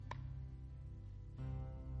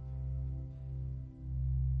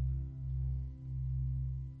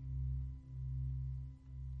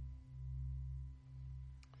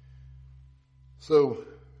So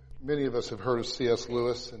many of us have heard of C.S.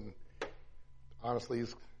 Lewis, and honestly,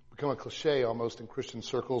 he's become a cliche almost in Christian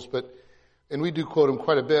circles, and we do quote him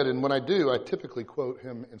quite a bit, and when I do, I typically quote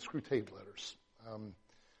him in Screwtape letters. I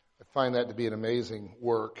find that to be an amazing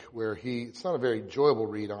work where it's not a very enjoyable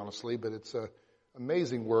read, honestly, but it's an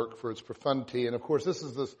amazing work for its profundity, and of course, this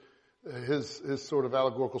is his sort of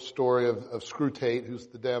allegorical story of Screwtape, who's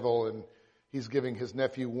the devil, and he's giving his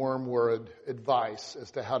nephew Wormwood advice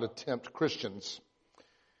as to how to tempt Christians.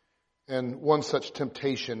 And one such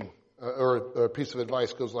temptation or a piece of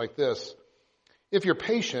advice goes like this. If your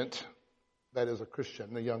patient, that is a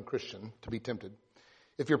Christian, a young Christian, to be tempted,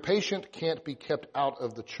 if your patient can't be kept out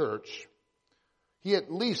of the church, he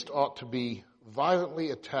at least ought to be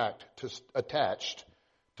violently attached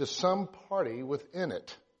to some party within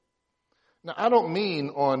it. Now, I don't mean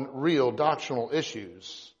on real doctrinal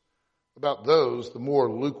issues. About those, the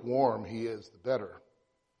more lukewarm he is, the better.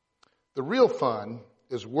 The real fun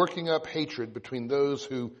is working up hatred between those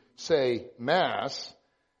who say Mass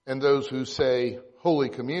and those who say Holy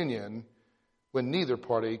Communion when neither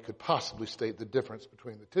party could possibly state the difference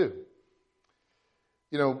between the two.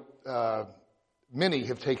 You know, many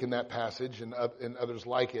have taken that passage and others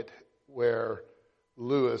like it where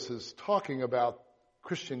Lewis is talking about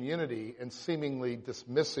Christian unity and seemingly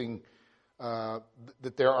dismissing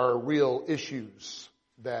that there are real issues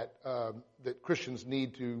that Christians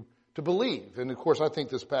need to believe. And of course, I think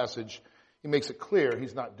this passage, he makes it clear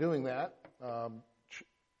he's not doing that.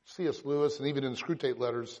 C.S. Lewis, and even in the Screwtape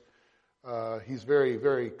letters, he's very,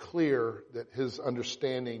 very clear that his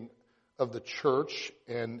understanding of the church,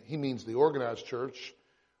 and he means the organized church,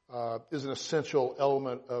 is an essential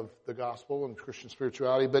element of the gospel and Christian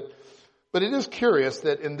spirituality. But it is curious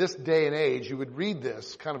that in this day and age, you would read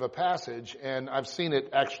this kind of a passage, and I've seen it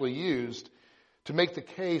actually used to make the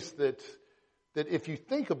case that if you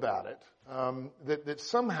think about it, that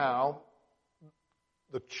somehow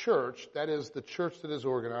the church, that is the church that is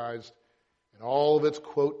organized and all of its,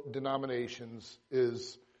 quote, denominations,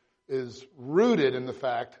 is rooted in the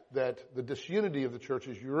fact that the disunity of the church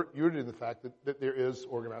is rooted in the fact that there is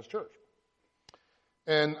organized church.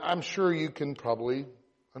 And I'm sure you can probably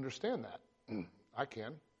understand that. I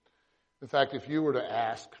can. In fact, if you were to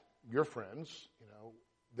ask your friends,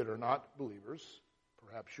 that are not believers,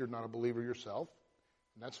 perhaps you're not a believer yourself,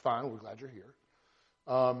 and that's fine. We're glad you're here.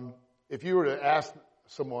 If you were to ask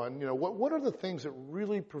someone, what are the things that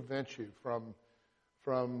really prevent you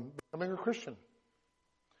from becoming a Christian?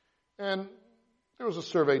 And there was a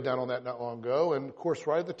survey done on that not long ago, and of course,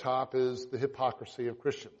 right at the top is the hypocrisy of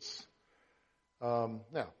Christians.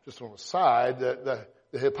 Now, just on the side,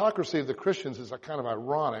 the hypocrisy of the Christians is kind of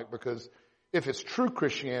ironic because if it's true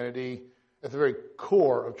Christianity, at the very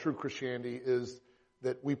core of true Christianity is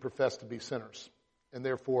that we profess to be sinners. And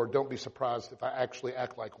therefore, don't be surprised if I actually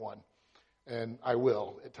act like one. And I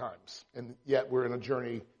will at times. And yet we're in a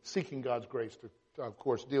journey seeking God's grace to of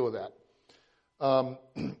course, deal with that.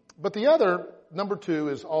 But the other, number two,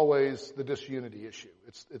 is always the disunity issue.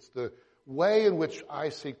 It's the way in which I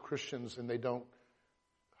see Christians and they don't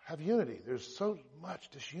have unity. There's so much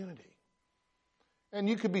disunity. And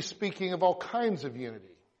you could be speaking of all kinds of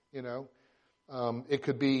unity, It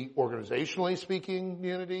could be organizationally speaking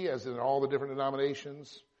unity, as in all the different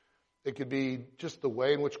denominations. It could be just the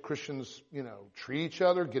way in which Christians, treat each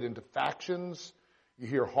other, get into factions. You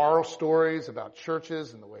hear horror stories about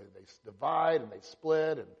churches and the way that they divide and they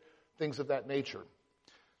split and things of that nature.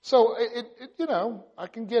 So, I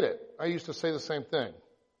can get it. I used to say the same thing.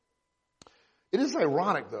 It is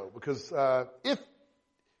ironic, though, because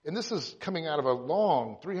and this is coming out of a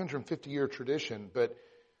long 350-year tradition, but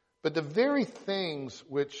the very things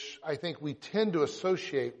which I think we tend to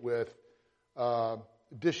associate with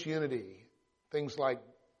disunity, things like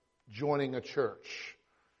joining a church,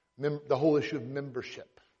 the whole issue of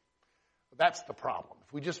membership, that's the problem.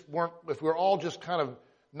 If we're all just kind of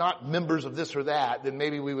not members of this or that, then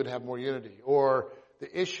maybe we would have more unity. Or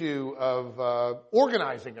the issue of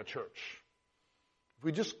organizing a church. If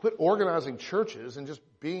we just quit organizing churches and just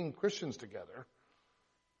being Christians together,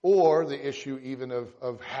 or the issue even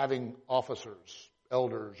of having officers,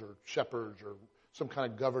 elders or shepherds or some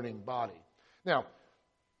kind of governing body. Now,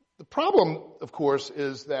 the problem, of course,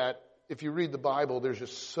 is that if you read the Bible, there's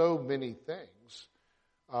just so many things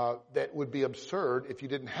that would be absurd if you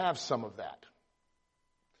didn't have some of that.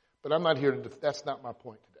 But I'm not here to, that's not my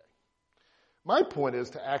point today. My point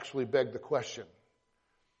is to actually beg the question,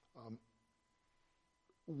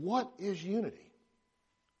 what is unity?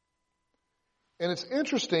 And it's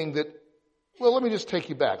interesting that, well, let me just take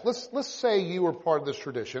you back. Let's say you were part of this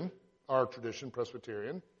tradition, our tradition,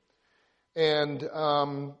 Presbyterian, and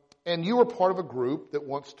and you are part of a group that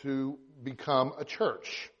wants to become a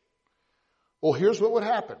church. Well, here's what would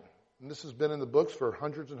happen. And this has been in the books for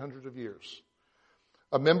hundreds and hundreds of years.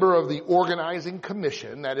 A member of the organizing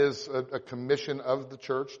commission, that is a commission of the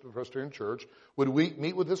church, the Presbyterian Church, would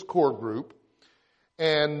meet with this core group,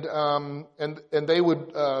 and they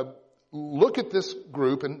would look at this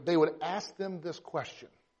group and they would ask them this question.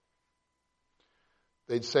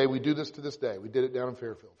 They'd say, we do this to this day. We did it down in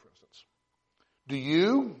Fairfield, for instance. Do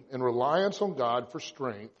you, in reliance on God for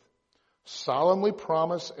strength, solemnly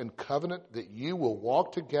promise and covenant that you will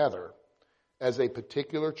walk together as a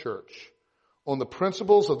particular church on the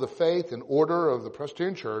principles of the faith and order of the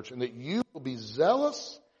Presbyterian Church, and that you will be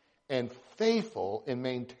zealous and faithful in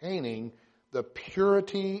maintaining the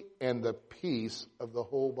purity and the peace of the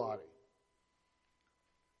whole body?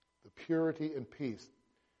 The purity and peace.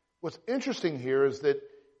 What's interesting here is that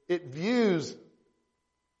it views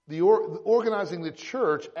the organizing the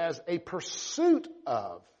church as a pursuit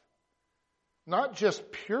of not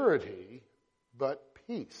just purity, but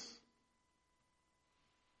peace.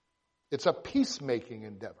 It's a peacemaking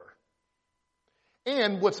endeavor.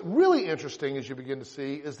 And what's really interesting, as you begin to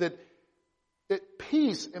see, is that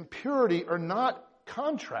peace and purity are not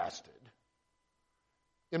contrasted.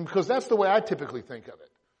 And because that's the way I typically think of it.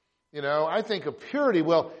 You know, I think of purity,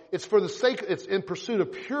 well, it's for the sake, it's in pursuit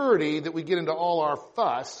of purity that we get into all our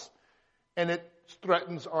fuss, and it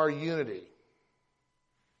threatens our unity.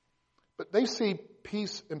 But they see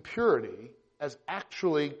peace and purity as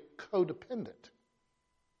actually codependent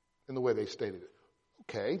in the way they stated it.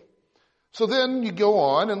 Okay. So then you go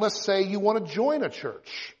on, and let's say you want to join a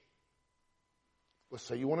church. Let's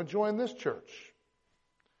say you want to join this church.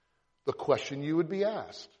 The question you would be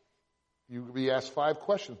asked. You would be asked 5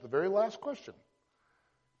 questions. The very last question.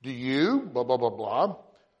 Do you, blah, blah, blah, blah,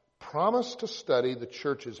 promise to study the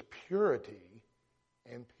church's purity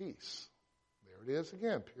and peace? There it is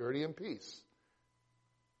again, purity and peace.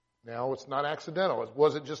 Now, it's not accidental. It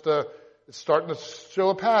wasn't just it's starting to show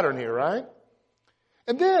a pattern here, right?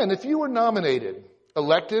 And then, if you were nominated,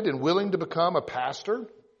 elected, and willing to become a pastor,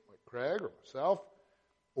 like Craig or myself,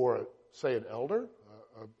 or, say, an elder,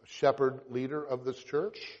 a shepherd leader of this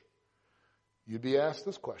church, you'd be asked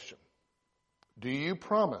this question. Do you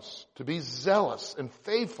promise to be zealous and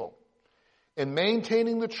faithful in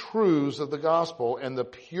maintaining the truths of the gospel and the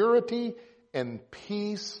purity and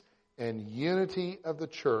peace and unity of the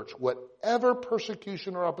church, whatever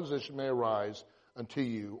persecution or opposition may arise unto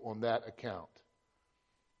you on that account?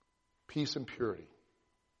 Peace and purity.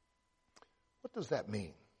 What does that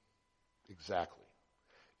mean exactly?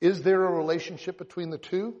 Is there a relationship between the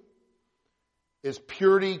two? Is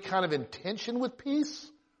purity kind of in tension with peace?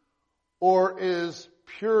 Or is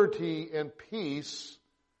purity and peace,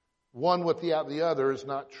 one without the other, is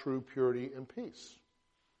not true purity and peace?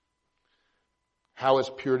 How is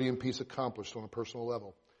purity and peace accomplished on a personal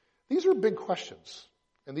level? These are big questions.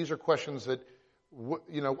 And these are questions that,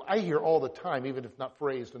 I hear all the time, even if not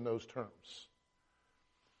phrased in those terms.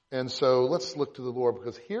 And so let's look to the Lord,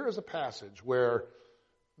 because here is a passage where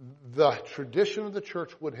the tradition of the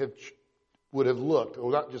church would have looked,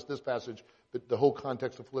 or not just this passage, but the whole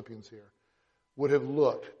context of Philippians here, would have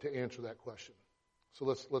looked to answer that question. So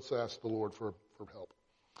let's ask the Lord for help.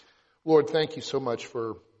 Lord, thank you so much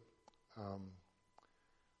for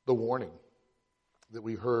the warning that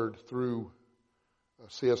we heard through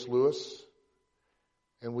C.S. Lewis,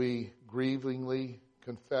 and we grievingly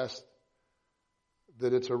confess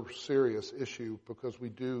that it's a serious issue, because we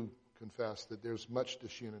do confess that there's much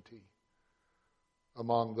disunity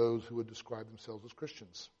among those who would describe themselves as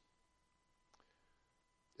Christians.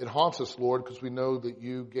 It haunts us, Lord, because we know that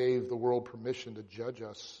you gave the world permission to judge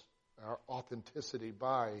us, our authenticity,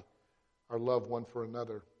 by our love one for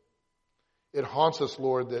another. It haunts us,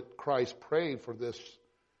 Lord, that Christ prayed for this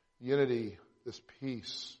unity, this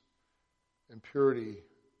peace and purity,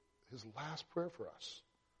 his last prayer for us.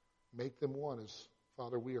 Make them one as,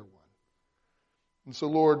 Father, we are one. And so,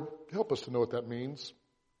 Lord, help us to know what that means,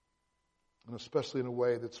 and especially in a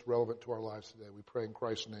way that's relevant to our lives today. We pray in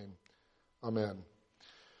Christ's name. Amen.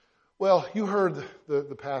 Well, you heard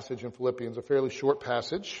the passage in Philippians, a fairly short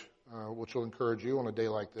passage, which will encourage you on a day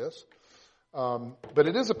like this. But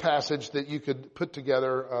it is a passage that you could put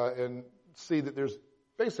together and see that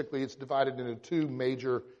it's divided into 2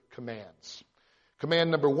 major commands.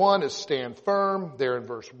 Command number 1 is stand firm, there in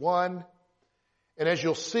verse 1. And as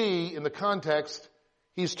you'll see in the context,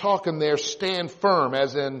 he's talking there, stand firm,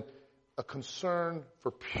 as in a concern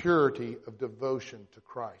for purity of devotion to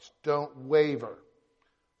Christ. Don't waver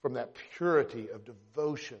from that purity of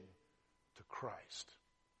devotion to Christ.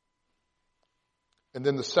 And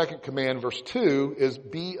then the second command, verse 2, is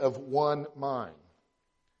be of one mind.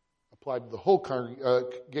 Applied to the whole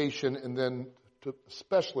congregation and then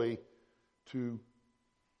especially to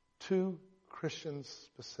two Christians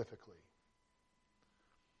specifically.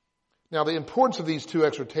 Now, the importance of these two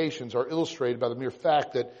exhortations are illustrated by the mere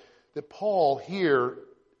fact that Paul here,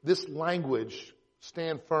 this language,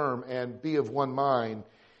 stand firm and be of one mind,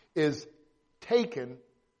 is taken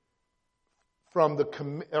from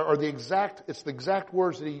it's the exact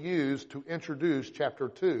words that he used to introduce chapter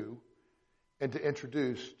 2 and to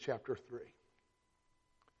introduce chapter 3.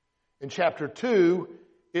 In chapter 2,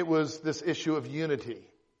 it was this issue of unity.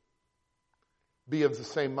 Be of the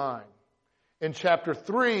same mind. In chapter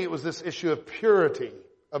 3, it was this issue of purity,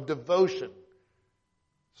 of devotion.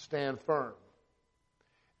 Stand firm.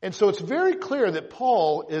 And so it's very clear that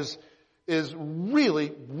Paul is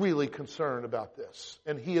really, really concerned about this.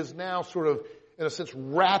 And he is now sort of, in a sense,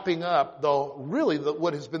 wrapping up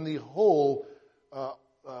what has been the whole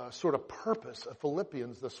sort of purpose of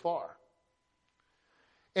Philippians thus far.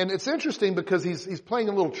 And it's interesting because he's playing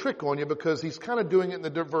a little trick on you because he's kind of doing it in the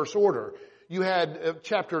diverse order. You had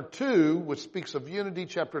chapter 2, which speaks of unity,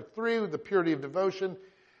 chapter 3, the purity of devotion,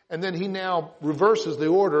 and then he now reverses the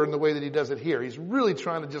order in the way that he does it here. He's really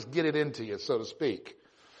trying to just get it into you, so to speak.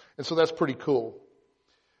 And so that's pretty cool.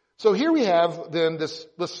 So here we have then this,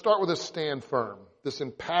 let's start with this stand firm, this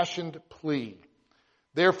impassioned plea.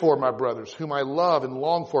 Therefore, my brothers, whom I love and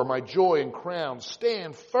long for, my joy and crown,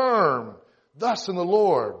 stand firm, thus in the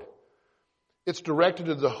Lord. It's directed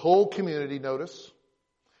to the whole community, notice.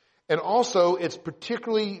 And also, it's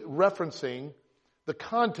particularly referencing the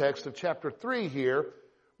context of chapter 3 here,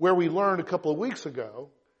 where we learned a couple of weeks ago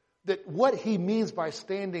that what he means by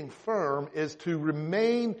standing firm is to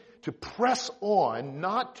remain, to press on,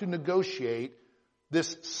 not to negotiate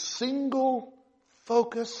this single,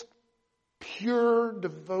 focused, pure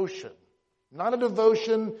devotion. Not a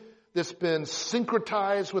devotion that's been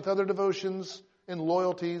syncretized with other devotions and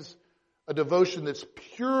loyalties, a devotion that's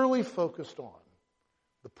purely focused on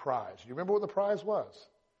the prize. Do you remember what the prize was?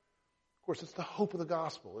 Of course, it's the hope of the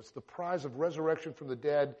gospel. It's the prize of resurrection from the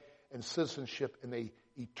dead and citizenship in the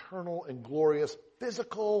eternal and glorious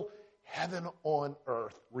physical heaven on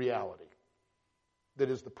earth reality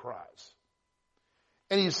that is the prize.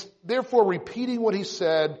 And he's therefore repeating what he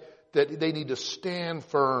said, that they need to stand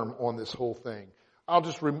firm on this whole thing. I'll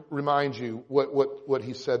just remind you what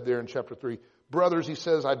he said there in chapter 3. Brothers, he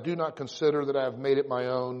says, I do not consider that I have made it my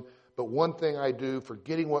own, but one thing I do,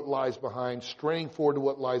 forgetting what lies behind, straining forward to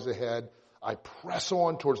what lies ahead, I press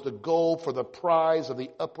on towards the goal for the prize of the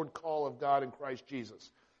upward call of God in Christ Jesus,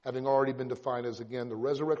 having already been defined as, again, the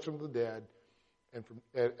resurrection of the dead and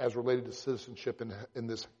as related to citizenship in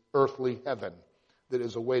this earthly heaven that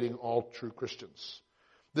is awaiting all true Christians.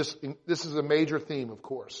 This is a major theme, of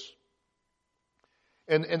course.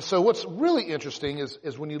 And so what's really interesting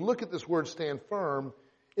is when you look at this word stand firm,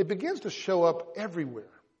 it begins to show up everywhere.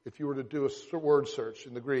 If you were to do a word search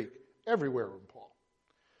in the Greek, everywhere in Paul.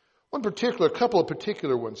 A couple of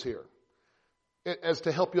particular ones here, as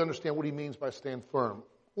to help you understand what he means by stand firm.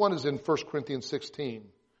 One is in 1 Corinthians 16.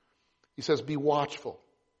 He says, be watchful,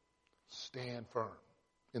 stand firm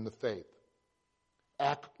in the faith.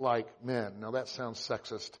 Act like men. Now that sounds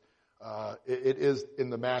sexist. It is in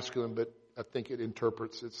the masculine, but I think it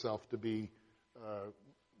interprets itself to be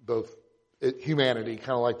both humanity,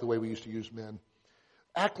 kind of like the way we used to use men.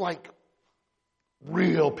 Act like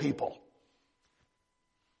real people.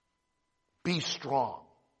 Be strong.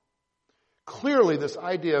 Clearly, this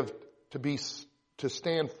idea of to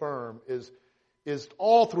stand firm is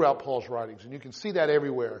all throughout Paul's writings, and you can see that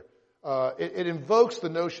everywhere. It invokes the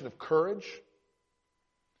notion of courage.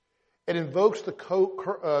 It invokes the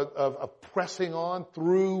of pressing on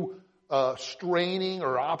through straining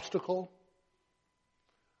or obstacle.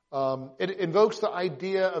 It invokes the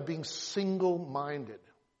idea of being single-minded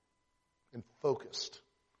and focused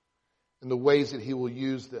in the ways that he will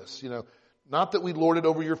use this. Not that we lord it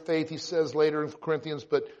over your faith, he says later in Corinthians,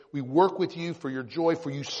 but we work with you for your joy, for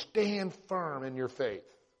you stand firm in your faith.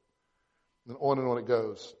 And on it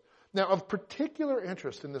goes. Now, of particular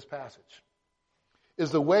interest in this passage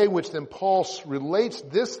is the way in which then Paul relates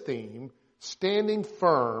this theme, standing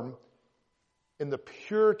firm in the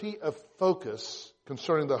purity of focus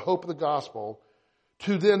concerning the hope of the gospel,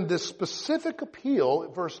 to then this specific appeal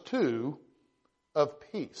at verse 2 of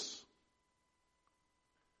peace.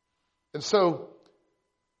 And so,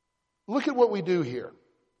 look at what we do here.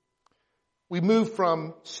 We move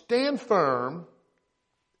from stand firm,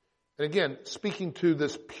 and again, speaking to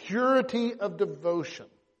this purity of devotion.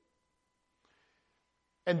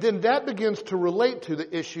 And then that begins to relate to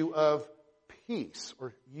the issue of peace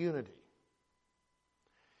or unity.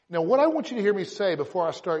 Now, what I want you to hear me say before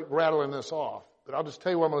I start rattling this off, but I'll just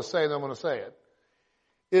tell you what I'm going to say and then I'm going to say it,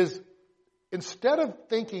 is instead of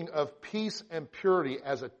thinking of peace and purity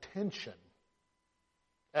as a tension,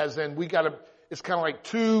 as in it's kind of like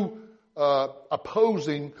two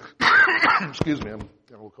opposing, excuse me, I'm getting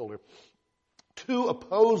a little cold here, two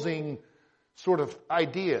opposing sort of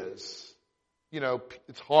ideas.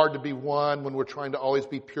 It's hard to be one when we're trying to always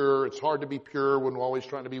be pure. It's hard to be pure when we're always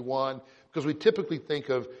trying to be one. Because we typically think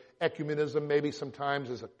of ecumenism maybe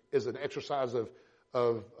sometimes as an exercise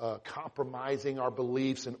of compromising our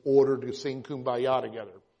beliefs in order to sing Kumbaya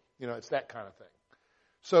together. It's that kind of thing.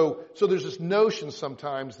 So there's this notion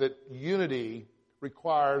sometimes that unity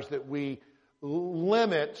requires that we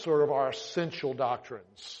limit sort of our essential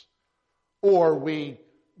doctrines. Or we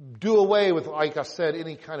do away with, like I said,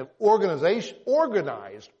 any kind of organized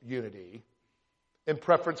unity in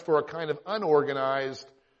preference for a kind of unorganized,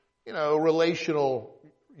 relational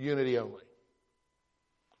unity only.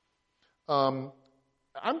 I'm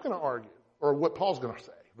going to argue, or what Paul's going to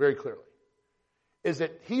say very clearly, is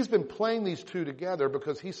that he's been playing these two together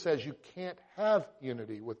because he says you can't have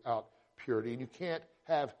unity without purity, and you can't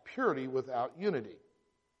have purity without unity.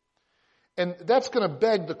 And that's going to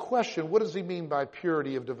beg the question, what does he mean by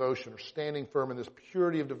purity of devotion, or standing firm in this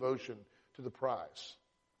purity of devotion to the prize?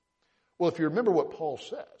 Well, if you remember what Paul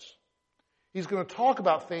says, he's going to talk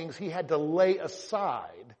about things he had to lay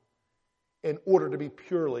aside in order to be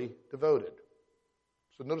purely devoted.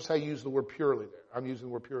 So notice how you use the word purely there. I'm using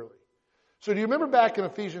the word purely. So do you remember back in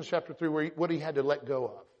Ephesians chapter 3 what he had to let go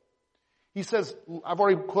of? He says, I've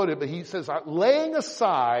already quoted, but he says, laying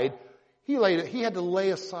aside, he had to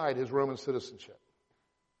lay aside his Roman citizenship.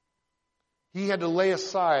 He had to lay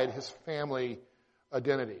aside his family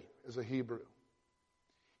identity as a Hebrew.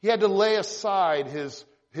 He had to lay aside his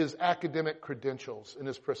academic credentials and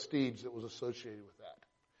his prestige that was associated with that.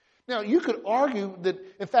 Now, you could argue that,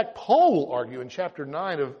 in fact, Paul will argue in chapter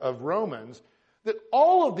 9 of Romans that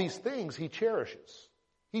all of these things he cherishes.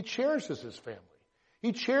 He cherishes his family.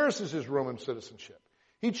 He cherishes his Roman citizenship.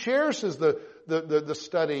 He cherishes the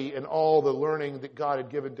study and all the learning that God had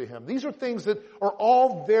given to him. These are things that are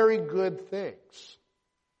all very good things.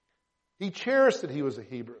 He cherished that he was a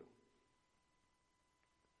Hebrew.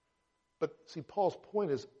 But see, Paul's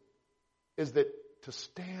point is that to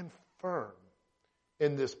stand firm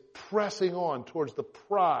in this pressing on towards the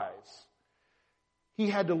prize, he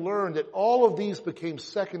had to learn that all of these became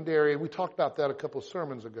secondary, and we talked about that a couple of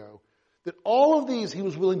sermons ago, that all of these he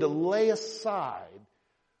was willing to lay aside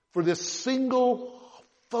for this single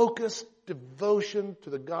focused devotion to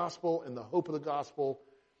the gospel and the hope of the gospel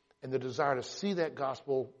and the desire to see that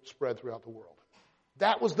gospel spread throughout the world.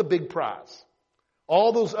 That was the big prize.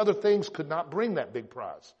 All those other things could not bring that big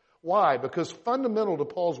prize. Why? Because fundamental to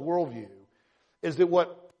Paul's worldview is that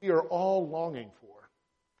what we are all longing for,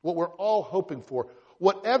 what we're all hoping for,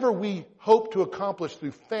 whatever we hope to accomplish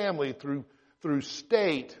through family, through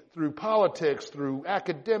state, through politics, through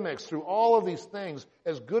academics, through all of these things,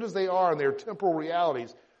 as good as they are in their temporal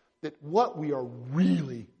realities, that what we are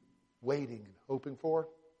really waiting and hoping for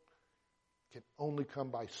can only come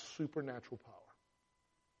by supernatural power.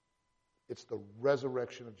 It's the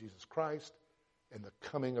resurrection of Jesus Christ and the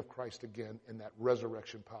coming of Christ again in that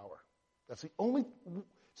resurrection power. It's the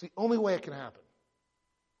only way it can happen.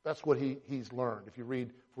 That's what he's learned. If you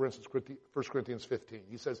read, for instance, 1 Corinthians 15,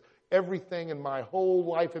 he says, everything in my whole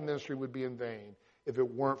life and ministry would be in vain if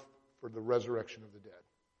it weren't for the resurrection of the dead.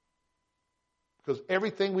 Because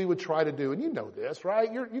everything we would try to do, and you know this, right?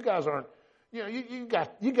 You guys aren't, you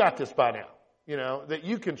got this by now. That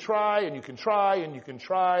you can try and you can try and you can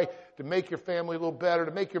try to make your family a little better,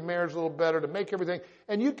 to make your marriage a little better, to make everything.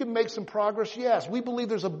 And you can make some progress. Yes, we believe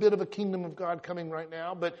there's a bit of a kingdom of God coming right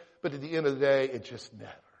now, but at the end of the day, it just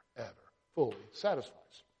never, ever fully satisfies.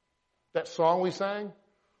 That song we sang,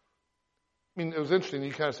 it was interesting.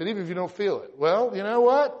 You kind of said, even if you don't feel it. Well, you know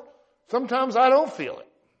what? Sometimes I don't feel it.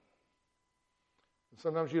 And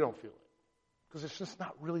sometimes you don't feel it. Because it's just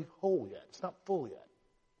not really whole yet. It's not full yet.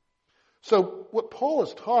 So what Paul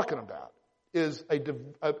is talking about is a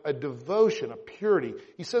devotion, a purity.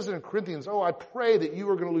 He says it in Corinthians, I pray that you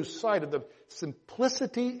are going to lose sight of the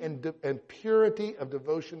simplicity and purity of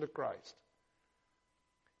devotion to Christ.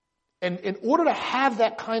 And in order to have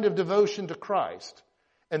that kind of devotion to Christ,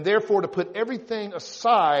 and therefore to put everything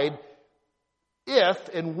aside if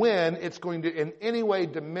and when it's going to in any way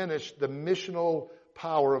diminish the missional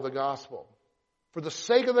power of the gospel. For the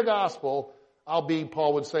sake of the gospel,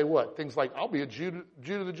 Paul would say what? Things like, I'll be a Jew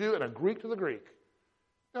to the Jew and a Greek to the Greek.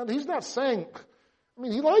 Now, he's not saying,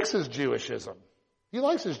 he likes his Jewishism. He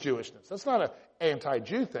likes his Jewishness. That's not an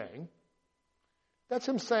anti-Jew thing. That's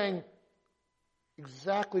him saying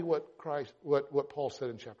exactly what Paul said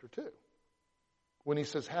in chapter 2. When he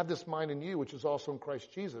says, have this mind in you, which is also in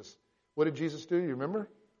Christ Jesus. What did Jesus do? You remember?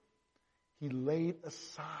 He laid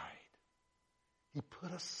aside. He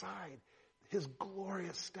put aside his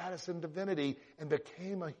glorious status in divinity and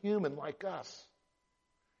became a human like us.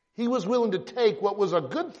 He was willing to take what was a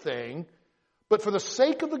good thing, but for the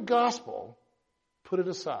sake of the gospel, put it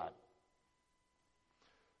aside.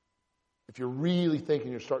 If you're really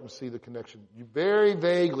thinking, you're starting to see the connection. You very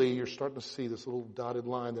vaguely, you're starting to see this little dotted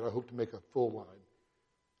line that I hope to make a full line.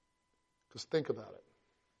 Just think about it.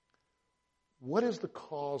 What is the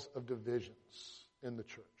cause of divisions in the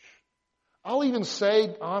church? I'll even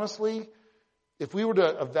say, honestly, if we were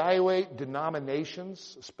to evaluate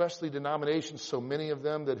denominations, especially denominations, so many of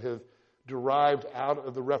them that have derived out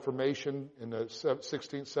of the Reformation in the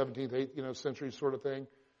 16th, 17th, 18th century sort of thing,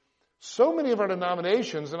 so many of our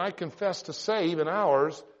denominations, and I confess to say, even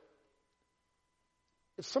ours,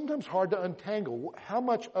 it's sometimes hard to untangle how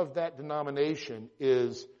much of that denomination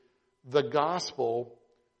is the gospel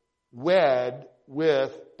wed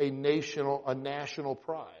with a national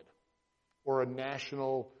pride or a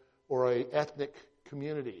national or a ethnic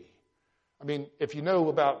community. I mean, if you know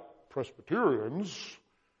about Presbyterians,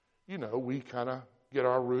 you know we kind of get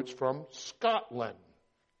our roots from Scotland.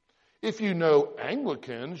 If you know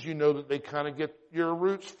Anglicans, you know that they kind of get your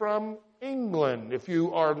roots from England. If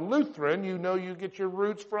you are Lutheran, you know you get your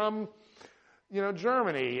roots from,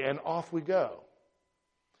 Germany, and off we go.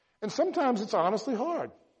 And sometimes it's honestly hard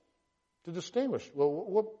to distinguish. Well,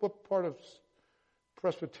 what part of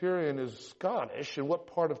Presbyterian is Scottish and what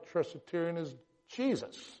part of Presbyterian is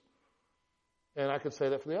Jesus? And I could say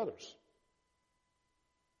that for the others.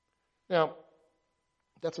 Now,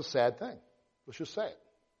 that's a sad thing. Let's just say it.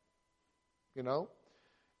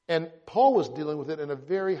 And Paul was dealing with it in a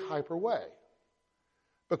very hyper way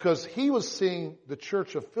because he was seeing the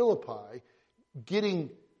church of Philippi getting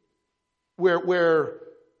where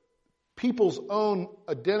people's own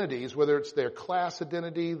identities, whether it's their class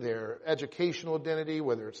identity, their educational identity,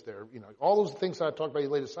 whether it's their, all those things that I talked about you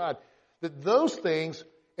laid aside, that those things,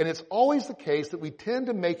 and it's always the case that we tend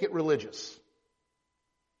to make it religious.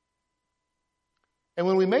 And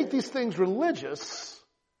when we make these things religious,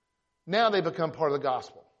 now they become part of the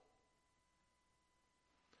gospel.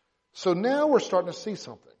 So now we're starting to see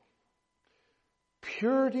something.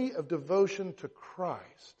 Purity of devotion to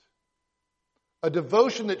Christ. A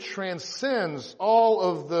devotion that transcends all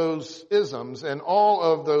of those isms and all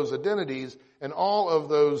of those identities and all of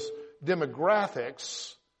those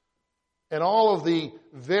demographics and all of the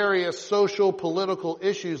various social, political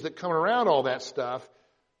issues that come around all that stuff,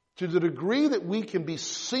 to the degree that we can be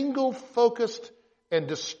single-focused and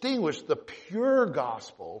distinguish the pure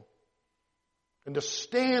gospel and to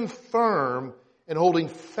stand firm and holding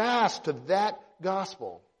fast to that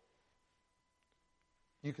gospel,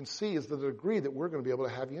 you can see is the degree that we're going to be able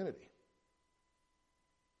to have unity.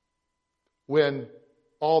 When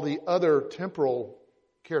all the other temporal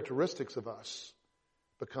characteristics of us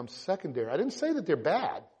become secondary. I didn't say that they're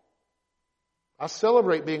bad. I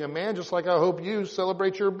celebrate being a man just like I hope you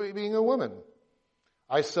celebrate your being a woman.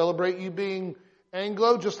 I celebrate you being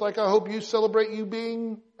Anglo just like I hope you celebrate you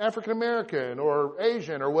being African American or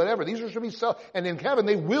Asian or whatever. These should be and in heaven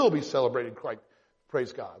they will be celebrated quite,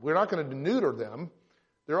 praise God. We're not going to neuter them.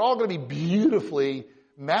 They're all going to be beautifully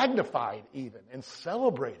magnified even and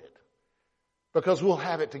celebrated because we'll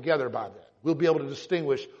have it together by then. We'll be able to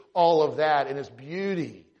distinguish all of that in its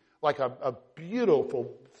beauty, like a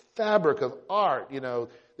beautiful fabric of art,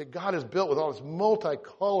 that God has built with all this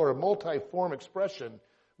multicolor, multiform expression.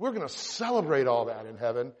 We're going to celebrate all that in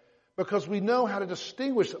heaven because we know how to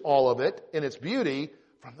distinguish all of it in its beauty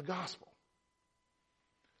from the gospel.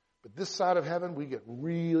 But this side of heaven, we get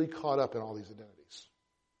really caught up in all these identities.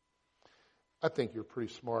 I think you're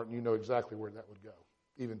pretty smart and you know exactly where that would go,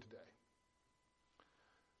 even today.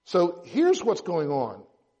 So here's what's going on.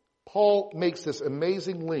 Paul makes this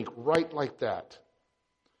amazing link right like that.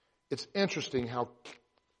 It's interesting how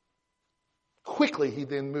quickly he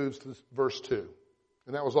then moves to verse 2.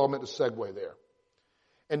 And that was all meant to segue there.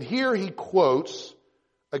 And here he quotes,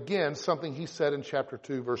 again, something he said in chapter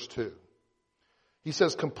 2, verse 2. He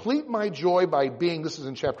says, complete my joy by being, this is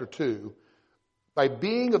in chapter 2, by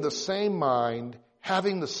being of the same mind,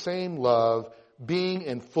 having the same love, being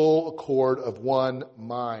in full accord of one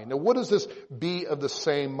mind. Now, what does this be of the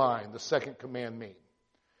same mind, the second command, mean?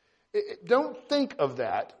 Don't think of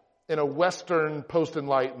that in a Western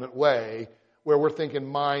post-Enlightenment way where we're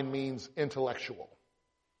thinking mind means intellectual.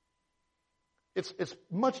 It's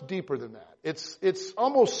much deeper than that. It's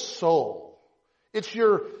almost soul.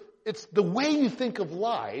 It's the way you think of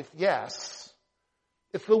life, yes.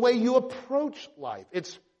 It's the way you approach life.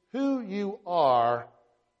 It's who you are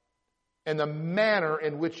and the manner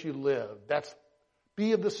in which you live. That's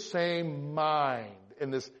be of the same mind,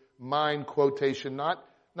 in this mind quotation, not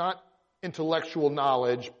intellectual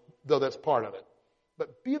knowledge, though that's part of it,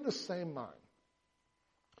 but be of the same mind.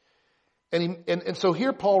 And so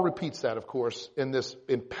here Paul repeats that, of course, in this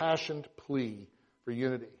impassioned plea for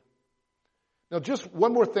unity. Now, just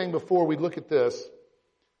one more thing before we look at this.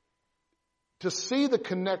 To see the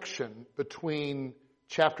connection between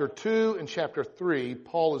chapter 2 and chapter 3,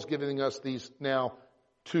 Paul is giving us these now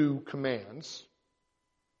two commands,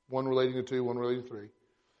 one relating to 2, one relating to 3.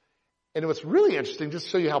 And what's really interesting, just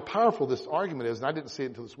to show you how powerful this argument is, and I didn't see it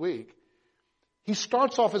until this week, he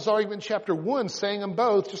starts off his argument in chapter 1 saying them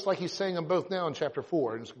both, just like he's saying them both now in chapter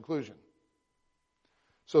 4 in his conclusion.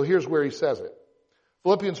 So here's where he says it.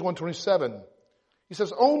 Philippians 1:27, he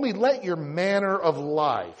says, only let your manner of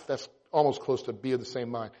life, that's almost close to be of the same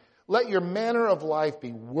mind, let your manner of life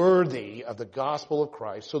be worthy of the gospel of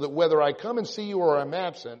Christ, so that whether I come and see you or I'm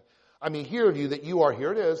absent, I may hear of you that you are,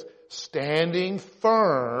 here it is, standing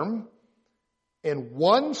firm in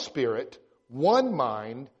one spirit, one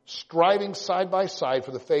mind, striving side by side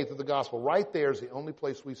for the faith of the gospel. Right there is the only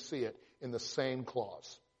place we see it in the same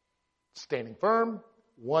clause. Standing firm,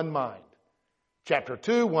 one mind. Chapter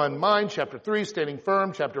 2, one mind. Chapter 3, standing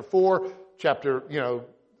firm. Chapter 4,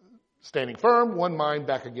 standing firm, one mind,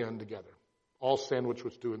 back again together. All sandwiched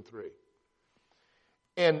with 2 and 3.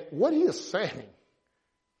 And what he is saying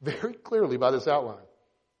very clearly by this outline,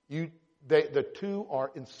 the two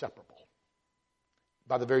are inseparable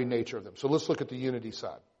by the very nature of them. So let's look at the unity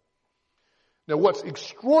side. Now, what's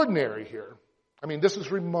extraordinary here, this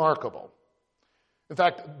is remarkable. In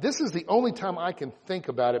fact, this is the only time I can think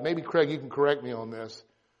about it. Maybe, Craig, you can correct me on this.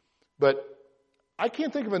 But I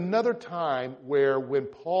can't think of another time where when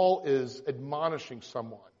Paul is admonishing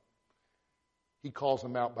someone, he calls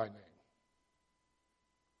them out by name.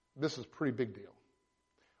 This is a pretty big deal.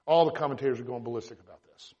 All the commentators are going ballistic about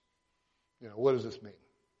this. What does this mean?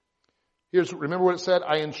 Remember what it said?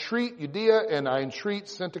 I entreat Judea and I entreat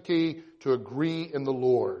Syntyche to agree in the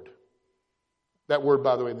Lord. That word,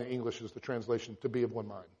 by the way, in the English is the translation, to be of one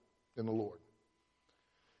mind in the Lord.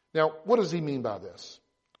 Now, what does he mean by this?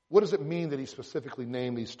 What does it mean that he specifically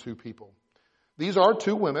named these two people? These are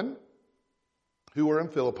two women who were in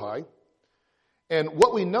Philippi. And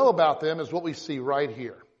what we know about them is what we see right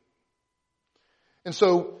here. And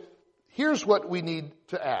so, here's what we need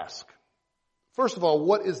to ask. First of all,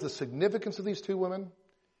 what is the significance of these two women?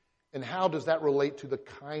 And how does that relate to the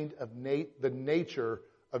kind of the nature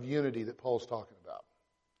of unity that Paul's talking about?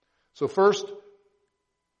 So first,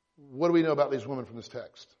 what do we know about these women from this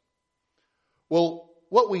text? Well,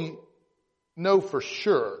 what we know for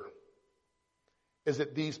sure is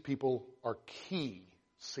that these people are key,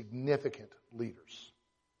 significant leaders.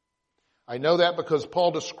 I know that because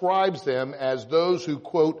Paul describes them as those who,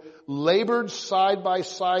 quote, labored side by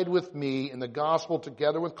side with me in the gospel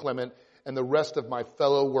together with Clement and the rest of my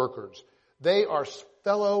fellow workers. They are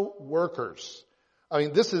fellow workers.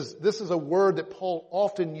 This is a word that Paul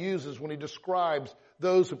often uses when he describes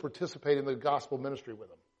those who participate in the gospel ministry with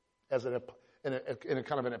him, as in a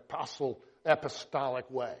kind of an apostolic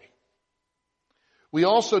way. We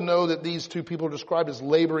also know that these two people are described as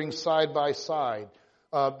laboring side by side.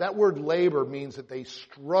 That word labor means that they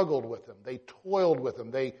struggled with them, they toiled with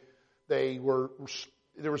them,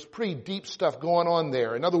 there was pretty deep stuff going on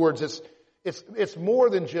there. In other words, it's more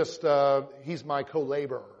than just he's my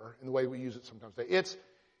co-laborer in the way we use it sometimes.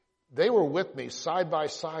 They were with me side by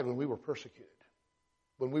side when we were persecuted,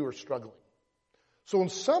 when we were struggling. So in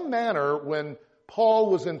some manner, when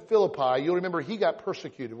Paul was in Philippi, you'll remember he got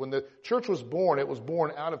persecuted. When the church was born, it was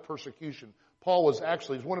born out of persecution. Paul was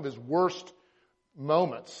one of his worst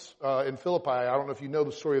moments in Philippi. I don't know if you know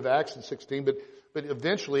the story of Acts in 16, but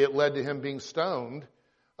eventually it led to him being stoned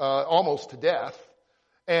almost to death.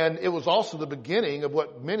 And it was also the beginning of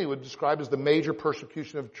what many would describe as the major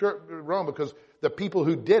persecution of Rome, because the people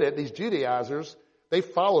who did it, these Judaizers, they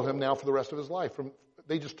followed him now for the rest of his life.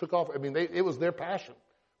 They just took off. It was their passion.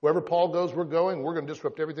 Wherever Paul goes, we're going. We're going to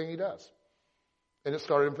disrupt everything he does. And it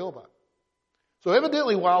started in Philippi. So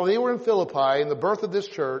evidently, while they were in Philippi, in the birth of this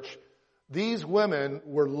church, these women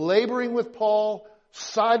were laboring with Paul,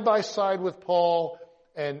 side by side with Paul,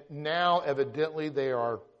 and now evidently they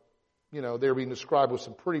are, they're being described with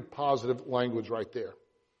some pretty positive language right there.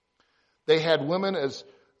 They had women as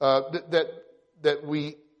that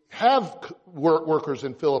we have workers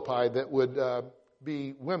in Philippi that would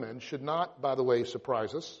be women should not, by the way,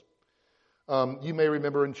 surprise us. You may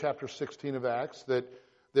remember in chapter 16 of Acts that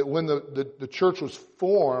when the church was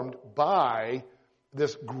formed by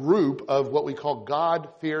this group of what we call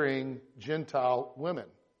God-fearing Gentile women.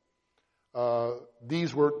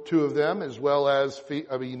 These were two of them, as well as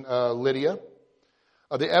Lydia.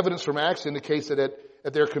 The evidence from Acts indicates that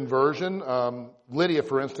at their conversion, Lydia,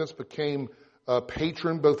 for instance, became a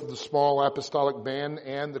patron both of the small apostolic band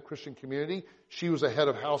and the Christian community. She was a head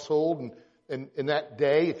of household, and in that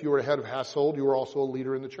day, if you were a head of household, you were also a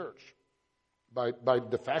leader in the church, by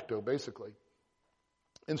de facto, basically.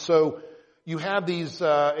 And so you have these,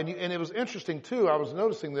 and it was interesting too. I was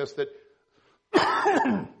noticing this that,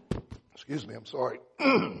 excuse me, I'm sorry,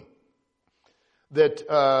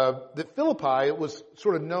 that Philippi was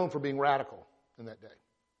sort of known for being radical in that day,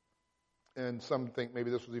 and some think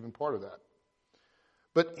maybe this was even part of that.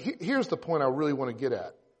 But here's the point I really want to get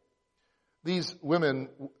at. These women,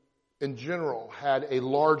 in general, had a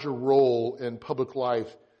larger role in public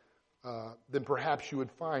life than perhaps you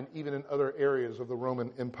would find even in other areas of the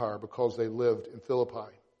Roman Empire because they lived in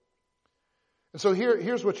Philippi. And so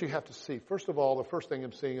here's what you have to see. First of all, the first thing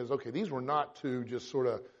I'm seeing is, okay, these were not two just sort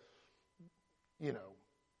of,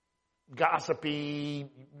 gossipy,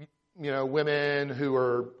 women who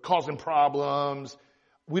are causing problems.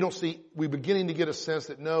 We're beginning to get a sense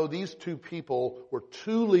that no, these two people were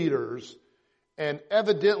two leaders and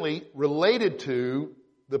evidently related to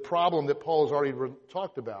the problem that Paul has already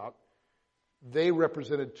talked about. They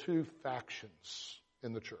represented two factions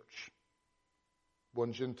in the church.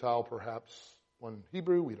 One Gentile, perhaps one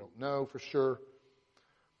Hebrew, we don't know for sure.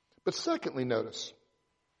 But secondly, notice,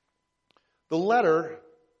 the letter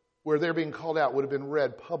where they're being called out would have been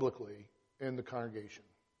read publicly in the congregation.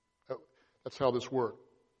 That's how this worked.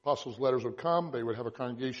 Apostles' letters would come, they would have a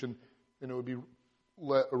congregation, and it would be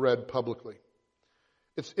read publicly.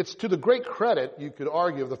 It's to the great credit, you could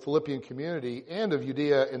argue, of the Philippian community and of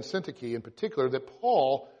Judea and Syntyche in particular, that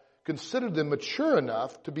Paul considered them mature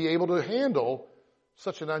enough to be able to handle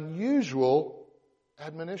such an unusual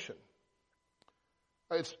admonition.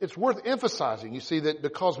 It's worth emphasizing, you see, that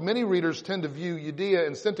because many readers tend to view Judea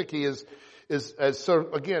and Syntyche as sort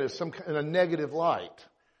of, again, as some in a negative light.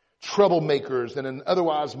 Troublemakers in an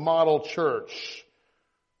otherwise model church.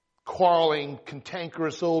 Quarreling,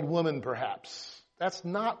 cantankerous old women, perhaps. That's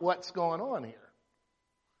not what's going on here.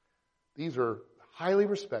 These are highly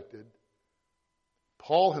respected.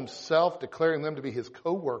 Paul himself declaring them to be his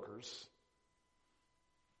co-workers.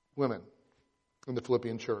 Women in the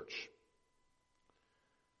Philippian church.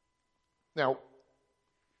 Now,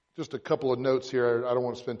 just a couple of notes here. I don't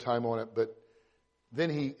want to spend time on it, but then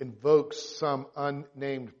he invokes some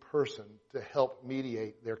unnamed person to help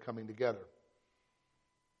mediate their coming together.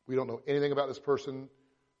 We don't know anything about this person.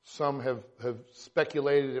 Some have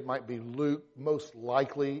speculated it might be Luke. Most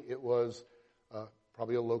likely it was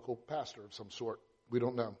probably a local pastor of some sort. We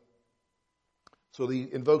don't know. So he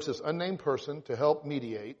invokes this unnamed person to help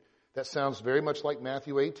mediate. That sounds very much like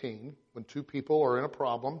Matthew 18, when two people are in a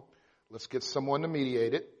problem. Let's get someone to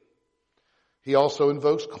mediate it. He also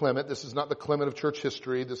invokes Clement. This is not the Clement of church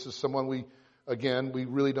history. This is someone we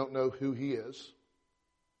really don't know who he is.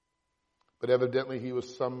 But evidently he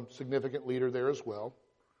was some significant leader there as well.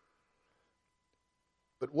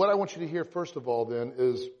 But what I want you to hear first of all then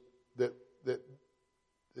is that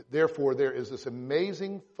therefore there is this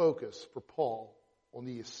amazing focus for Paul on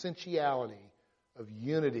the essentiality of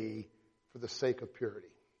unity for the sake of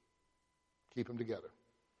purity. Keep them together.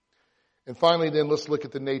 And finally then, let's look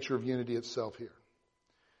at the nature of unity itself here.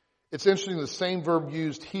 It's interesting, the same verb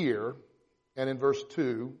used here and in verse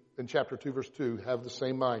 2, in chapter 2, verse 2, have the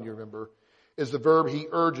same mind, you remember, is the verb he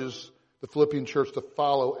urges the Philippian church to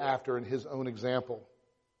follow after in his own example.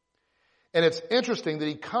 And it's interesting that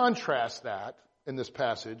he contrasts that in this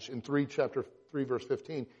passage, in chapter 3, verse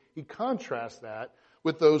 15. He contrasts that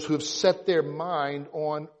with those who have set their mind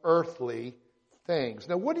on earthly things.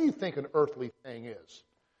 Now, what do you think an earthly thing is?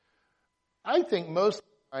 I think most of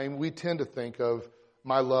the time we tend to think of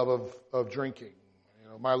my love of drinking,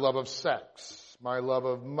 my love of sex, my love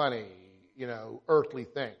of money, earthly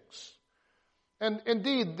things. And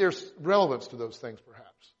indeed, there's relevance to those things perhaps.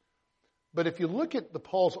 But if you look at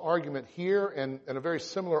Paul's argument here and a very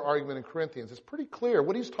similar argument in Corinthians, it's pretty clear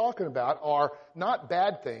what he's talking about are not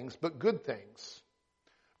bad things, but good things.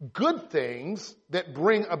 Good things that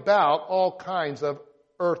bring about all kinds of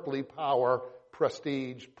earthly power,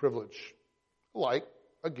 prestige, privilege. Like,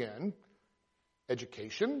 again,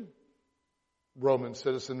 education, Roman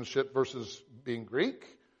citizenship versus being Greek,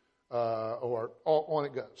 or on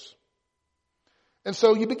it goes. And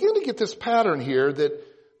so you begin to get this pattern here that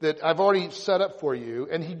that I've already set up for you.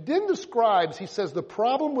 And he then describes, he says, the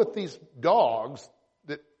problem with these dogs,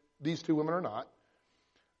 that these two women are not,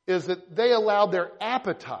 is that they allowed their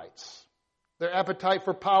appetite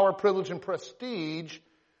for power, privilege, and prestige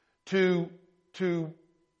to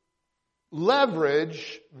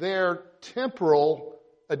leverage their temporal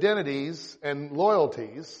identities and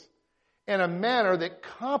loyalties in a manner that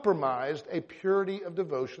compromised a purity of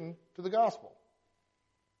devotion to the gospel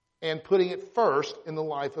and putting it first in the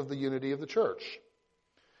life of the unity of the church.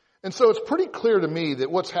 And so it's pretty clear to me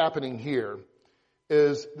that what's happening here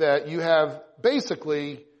is that you have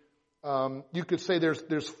basically, you could say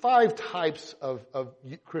there's 5 types of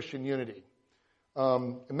Christian unity.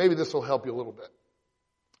 And maybe this will help you a little bit.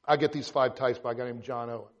 I get these 5 types by a guy named John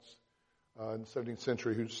Owens in the 17th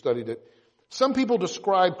century who studied it. Some people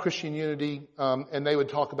describe Christian unity and they would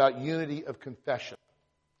talk about unity of confession.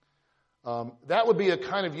 That would be a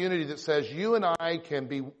kind of unity that says you and I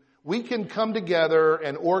we can come together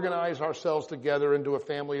and organize ourselves together into a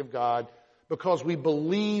family of God because we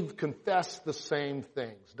confess the same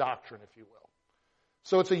things, doctrine, if you will.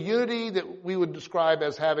 So it's a unity that we would describe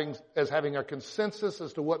as having a consensus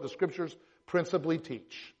as to what the Scriptures principally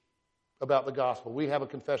teach about the gospel. We have a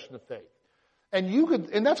confession of faith.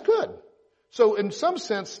 And that's good. So in some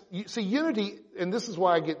sense, you see unity, and this is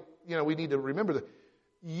why we need to remember that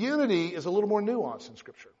unity is a little more nuanced in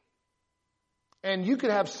Scripture. And you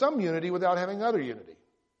could have some unity without having other unity.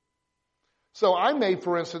 So I may,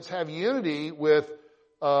 for instance, have unity with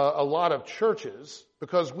a lot of churches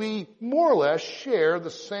because we more or less share the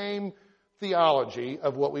same theology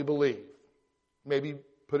of what we believe. Maybe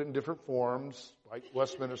put it in different forms, like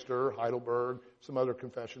Westminster, Heidelberg, some other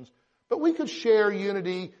confessions. But we could share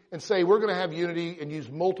unity and say we're going to have unity and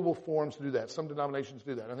use multiple forms to do that. Some denominations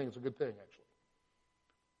do that. I think it's a good thing, actually.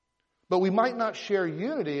 But we might not share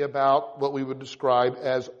unity about what we would describe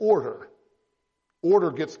as order.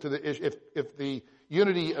 Order gets to the issue. If the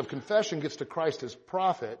unity of confession gets to Christ as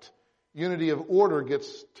prophet, unity of order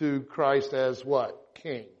gets to Christ as what?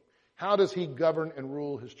 King. How does he govern and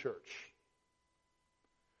rule his church?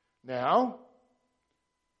 Now,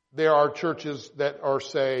 there are churches that are,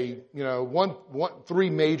 say, 3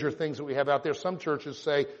 major things that we have out there. Some churches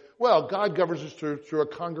say, well, God governs his church through a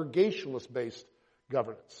congregationalist-based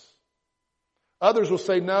governance. Others will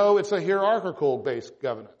say, no, it's a hierarchical-based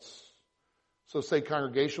governance. So say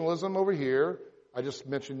congregationalism over here. I just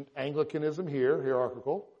mentioned Anglicanism here,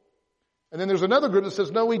 hierarchical. And then there's another group that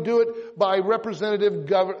says, no, we do it by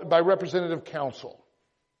representative council.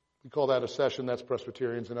 We call that a session. That's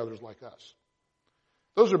Presbyterians and others like us.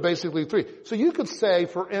 Those are basically 3. So you could say,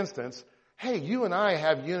 for instance, hey, you and I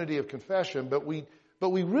have unity of confession, but we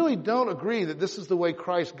really don't agree that this is the way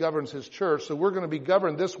Christ governs his church, so we're going to be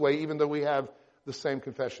governed this way even though we have the same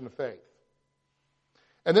confession of faith.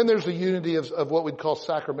 And then there's the unity of what we'd call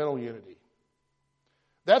sacramental unity.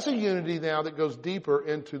 That's a unity now that goes deeper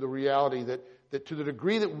into the reality that to the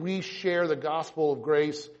degree that we share the gospel of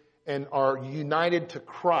grace and are united to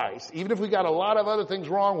Christ, even if we got a lot of other things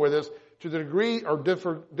wrong with us, to the degree, or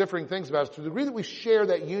differing things about us, to the degree that we share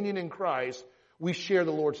that union in Christ, we share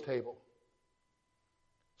the Lord's table.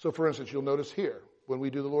 So for instance, you'll notice here, when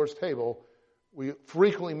we do the Lord's table, we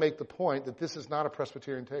frequently make the point that this is not a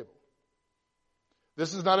Presbyterian table.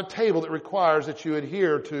 This is not a table that requires that you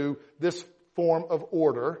adhere to this form of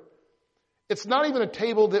order. It's not even a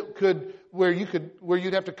table where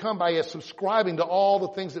you'd have to come by as subscribing to all the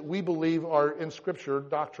things that we believe are in Scripture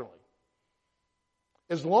doctrinally.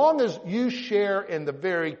 As long as you share in the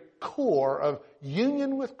very core of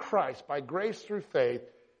union with Christ by grace through faith,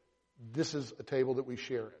 this is a table that we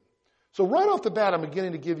share in. So right off the bat, I'm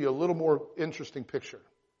beginning to give you a little more interesting picture.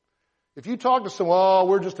 If you talk to someone,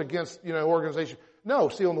 we're just against, organization. No,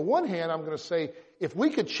 see, on the one hand, I'm going to say, if we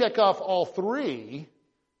could check off all 3,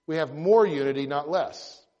 we have more unity, not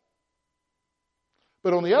less.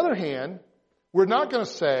 But on the other hand, we're not going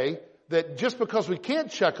to say that just because we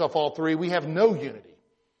can't check off all 3, we have no unity.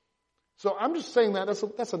 So I'm just saying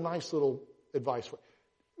that's a nice little advice.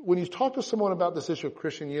 When you talk to someone about this issue of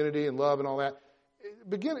Christian unity and love and all that,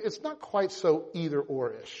 it's not quite so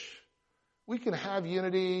either-or-ish. We can have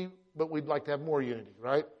unity, but we'd like to have more unity,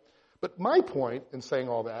 right? But my point in saying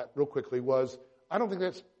all that, real quickly, was I don't think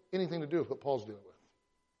that's anything to do with what Paul's dealing with.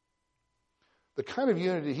 The kind of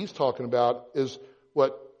unity he's talking about is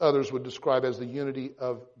what others would describe as the unity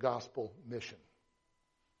of gospel mission.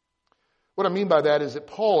 What I mean by that is that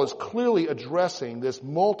Paul is clearly addressing this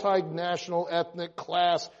multinational, ethnic,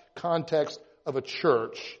 class context of a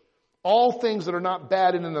church. All things that are not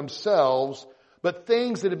bad in themselves, but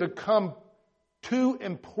things that have become too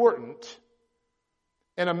important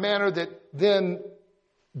in a manner that then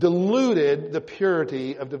diluted the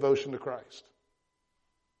purity of devotion to Christ.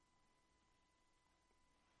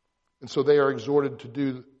 And so they are exhorted to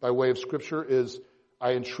do, by way of Scripture, is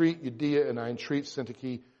I entreat Euodia and I entreat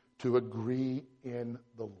Syntyche to agree in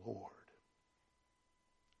the Lord.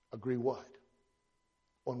 Agree what?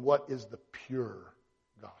 On what is the pure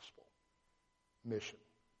gospel mission,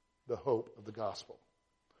 the hope of the gospel.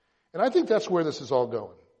 And I think that's where this is all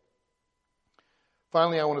going.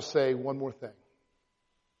 Finally, I want to say one more thing.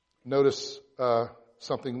 Notice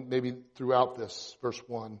something maybe throughout this, verse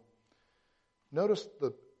 1. Notice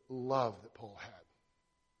the love that Paul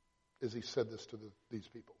had as he said this to these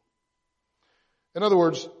people. In other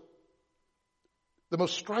words, the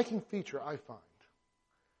most striking feature I find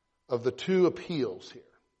of the two appeals here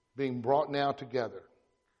being brought now together,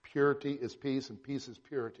 purity is peace and peace is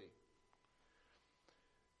purity.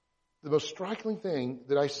 The most striking thing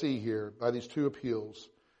that I see here by these two appeals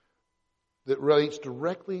that relates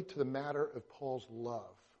directly to the matter of Paul's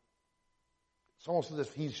love. It's almost as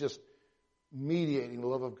if he's just mediating the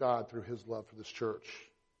love of God through his love for this church.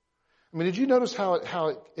 I mean, did you notice how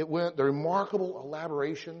it went, the remarkable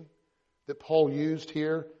elaboration that Paul used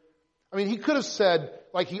here? I mean, he could have said,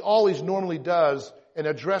 like he always normally does, and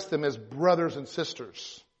addressed them as brothers and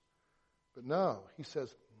sisters. But no, he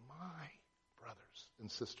says, my brothers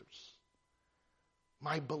and sisters,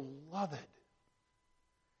 my beloved.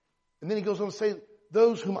 And then he goes on to say,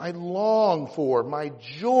 those whom I long for, my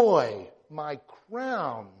joy, my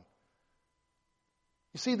crown.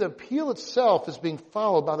 You see, the appeal itself is being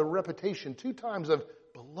followed by the repetition 2 times of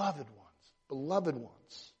beloved ones, beloved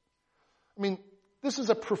ones. I mean, this is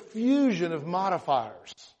a profusion of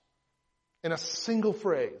modifiers in a single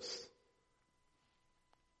phrase.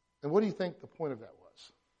 And what do you think the point of that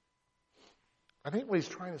was? I think what he's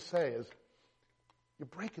trying to say is, you're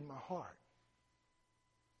breaking my heart.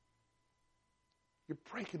 You're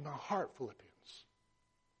breaking my heart, Philippians.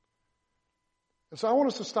 And so I want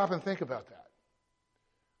us to stop and think about that.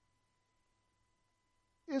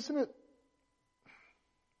 Isn't it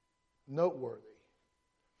noteworthy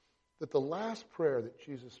that the last prayer that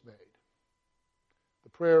Jesus made, the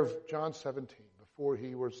prayer of John 17, before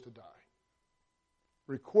he was to die,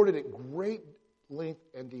 recorded at great length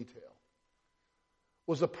and detail,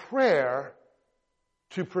 was a prayer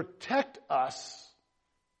to protect us,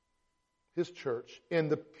 his church, in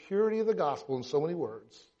the purity of the gospel in so many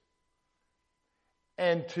words,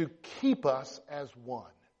 and to keep us as one,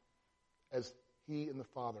 as he and the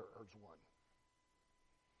Father are as one.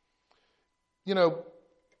 You know,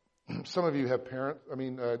 some of you have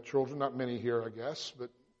children, not many here, I guess, but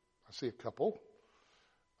I see a couple.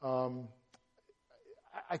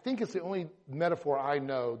 I think it's the only metaphor I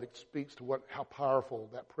know that speaks to how powerful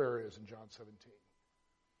that prayer is in John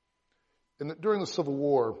 17. During the Civil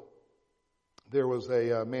War, there was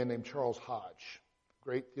a man named Charles Hodge,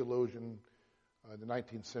 great theologian in the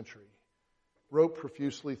 19th century. Wrote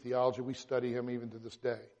profusely theology. We study him even to this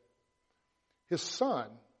day. His son,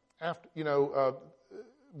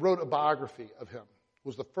 wrote a biography of him.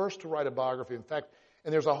 Was the first to write a biography. In fact,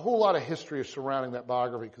 and there's a whole lot of history surrounding that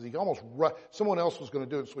biography because he almost someone else was going to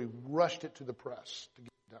do it, so he rushed it to the press to get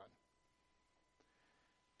it done.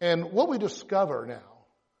 And what we discover now,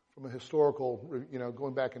 from a historical,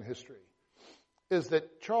 going back in history, is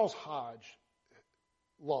that Charles Hodge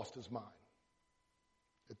lost his mind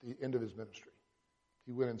at the end of his ministry.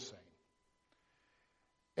 He went insane.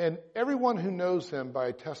 And everyone who knows him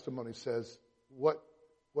by testimony says what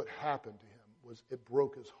happened to him was it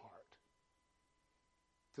broke his heart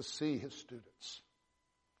to see his students,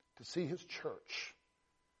 to see his church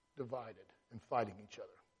divided and fighting each other.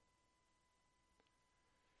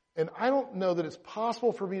 And I don't know that it's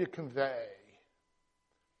possible for me to convey.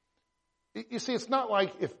 You see, it's not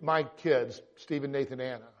like if my kids, Stephen, Nathan,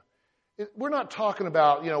 Anna, we're not talking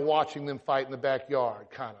about, watching them fight in the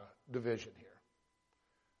backyard kind of division here.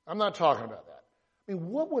 I'm not talking about that. I mean,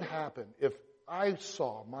 what would happen if I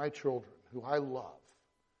saw my children, who I love,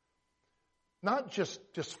 not just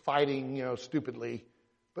fighting, stupidly,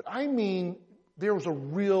 but I mean there was a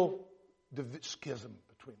real schism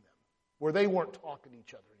between them where they weren't talking to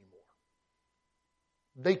each other anymore.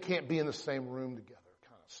 They can't be in the same room together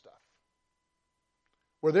kind of stuff.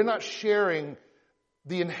 Where they're not sharing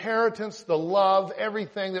the inheritance, the love,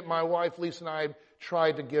 everything that my wife Lisa and I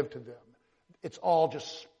tried to give to them. It's all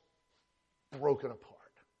just broken apart.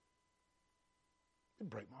 It'd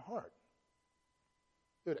break my heart.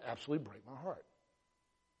 It would absolutely break my heart.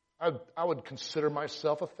 I would consider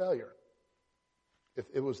myself a failure if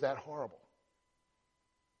it was that horrible.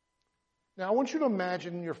 Now, I want you to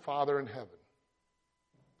imagine your Father in heaven.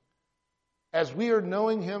 As we are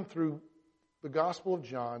knowing him through the Gospel of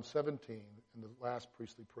John 17 and the last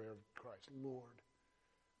priestly prayer of Christ. Lord,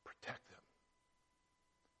 protect them.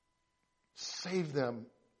 Save them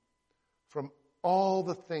from all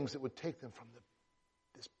the things that would take them from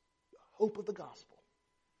this hope of the gospel.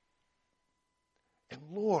 And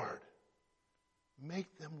Lord,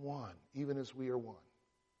 make them one, even as we are one.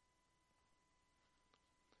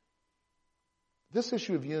 This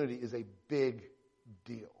issue of unity is a big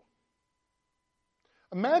deal.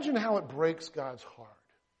 Imagine how it breaks God's heart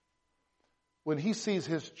when he sees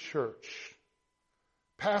his church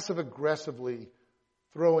passive-aggressively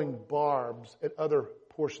throwing barbs at other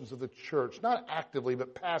portions of the church, not actively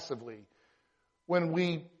but passively. When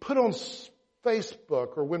we put on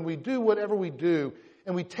Facebook or when we do whatever we do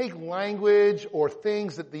and we take language or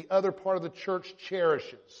things that the other part of the church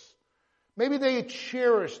cherishes. Maybe they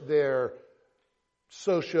cherish their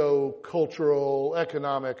socio-cultural,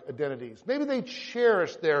 economic identities. Maybe they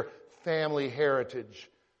cherish their family heritage.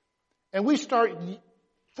 And we start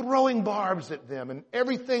throwing barbs at them and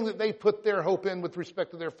everything that they put their hope in with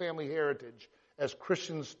respect to their family heritage as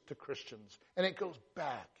Christians to Christians. And it goes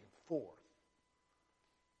back and forth.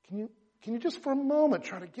 Can you just for a moment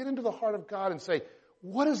try to get into the heart of God and say,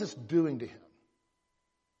 what is this doing to him?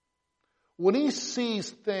 When he sees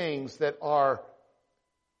things that are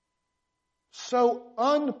so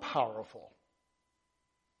unpowerful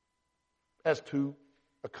as to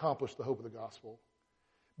accomplish the hope of the gospel,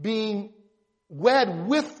 being wed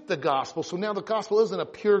with the gospel, so now the gospel isn't a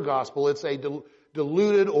pure gospel, it's a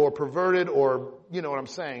diluted or perverted or, you know what I'm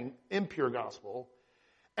saying, impure gospel.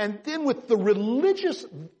 And then with the religious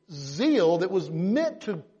zeal that was meant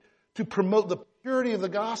to promote the purity of the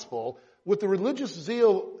gospel, with the religious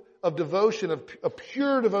zeal of devotion, of a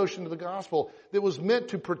pure devotion to the gospel that was meant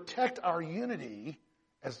to protect our unity,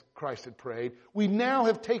 as Christ had prayed, we now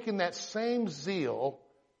have taken that same zeal,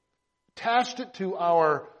 attached it to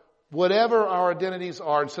our whatever our identities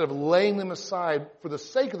are, instead of laying them aside for the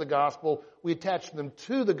sake of the gospel, we attach them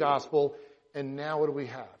to the gospel, and now what do we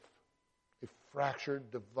have? A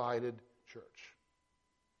fractured, divided church.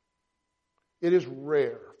 It is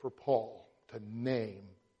rare for Paul to name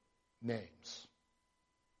names.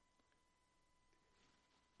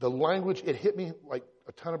 The language, it hit me like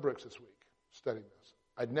a ton of bricks this week, studying this.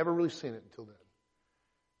 I'd never really seen it until then.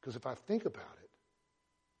 Because if I think about it,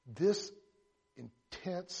 this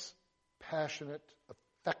intense, passionate,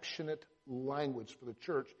 affectionate language for the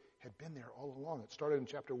church had been there all along. It started in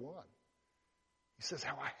chapter 1. He says,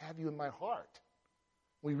 how I have you in my heart.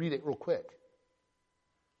 We read it real quick.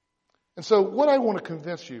 And so what I want to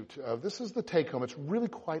convince you of, this is the take home, it's really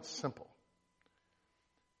quite simple,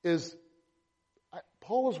 is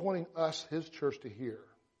Paul is wanting us, his church, to hear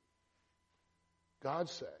God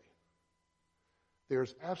say,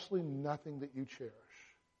 there's absolutely nothing that you cherish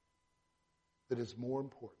that is more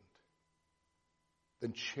important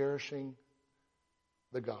than cherishing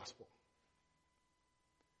the gospel.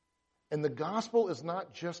 And the gospel is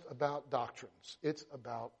not just about doctrines. It's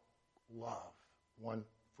about love one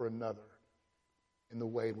for another in the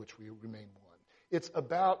way in which we remain one. It's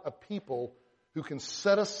about a people who can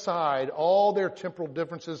set aside all their temporal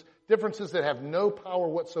differences that have no power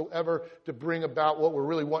whatsoever to bring about what we're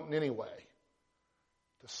really wanting anyway.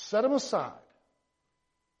 To set them aside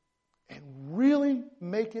and really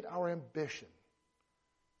make it our ambition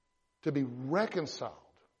to be reconciled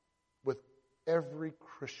with every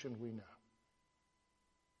Christian we know.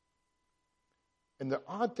 And the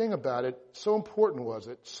odd thing about it, so important was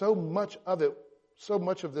it, so much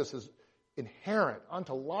of this is inherent,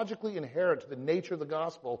 ontologically inherent to the nature of the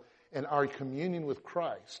gospel and our communion with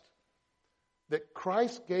Christ, that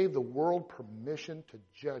Christ gave the world permission to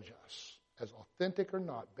judge us as authentic or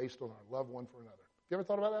not based on our love one for another. Have you ever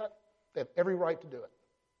thought about that? They have every right to do it.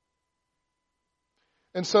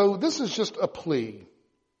 And so this is just a plea.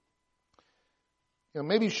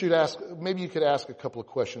 Maybe you could ask a couple of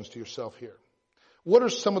questions to yourself here. What are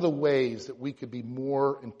some of the ways that we could be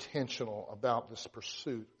more intentional about this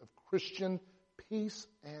pursuit of Christian peace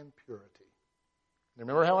and purity?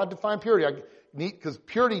 Remember how I define purity? Because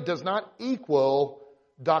purity does not equal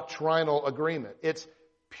doctrinal agreement. It's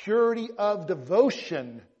purity of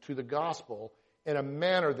devotion to the gospel in a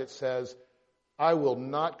manner that says, I will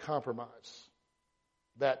not compromise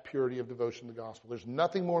that purity of devotion to the gospel. There's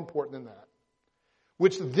nothing more important than that.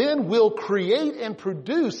 Which then will create and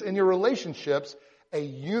produce in your relationships a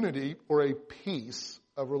unity or a peace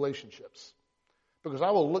of relationships. Because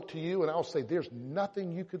I will look to you and I'll say, there's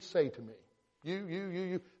nothing you could say to me.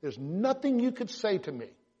 You. There's nothing you could say to me.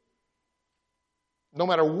 No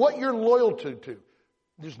matter what you're loyal to,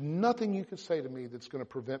 there's nothing you could say to me that's going to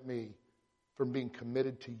prevent me from being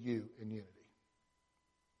committed to you in unity.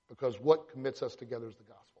 because what commits us together is the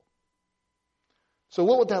gospel. So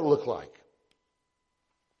what would that look like?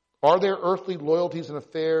 Are there earthly loyalties and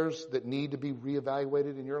affairs that need to be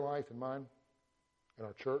reevaluated in your life and mine, in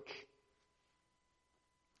our church?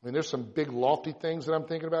 I mean, there's some big lofty things that I'm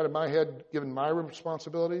thinking about in my head, given my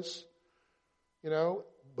responsibilities,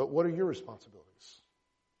 but what are your responsibilities?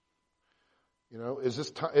 Is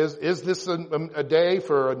this a day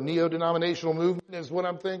for a neo-denominational movement is what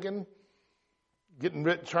I'm thinking?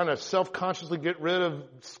 Trying to self-consciously get rid of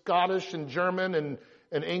Scottish and German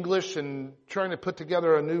and English and trying to put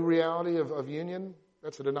together a new reality of union?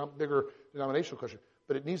 That's a bigger denominational question.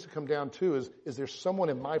 But it needs to come down to is there someone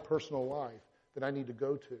in my personal life that I need to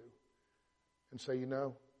go to and say,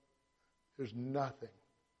 there's nothing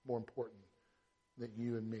more important than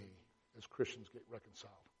you and me as Christians get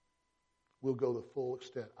reconciled. We'll go the full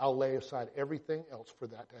extent. I'll lay aside everything else for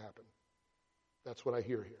that to happen. That's what I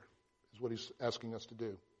hear here, is what he's asking us to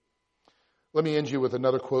do. Let me end you with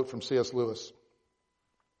another quote from C.S. Lewis.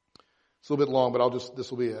 It's a little bit long, but this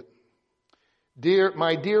will be it.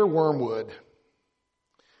 My dear Wormwood,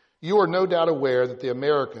 you are no doubt aware that the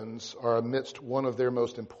Americans are amidst one of their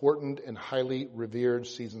most important and highly revered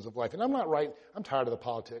seasons of life. And I'm tired of the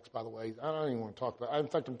politics, by the way. I don't even want to talk about it. In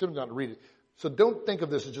fact, I'm tempted not to read it. So don't think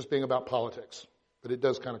of this as just being about politics, but it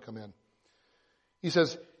does kind of come in. He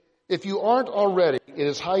says, if you aren't already, it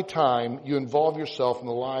is high time you involve yourself in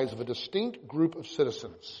the lives of a distinct group of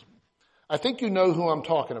citizens. I think you know who I'm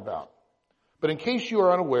talking about. But in case you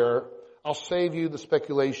are unaware, I'll save you the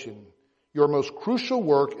speculation. Your most crucial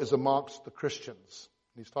work is amongst the Christians.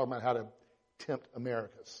 He's talking about how to tempt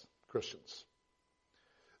America's Christians.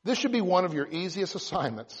 This should be one of your easiest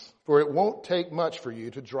assignments, for it won't take much for you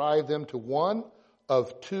to drive them to one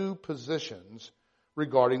of two positions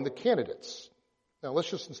regarding the candidates. Now, let's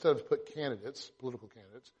just, instead of put candidates, political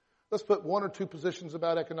candidates, let's put one or two positions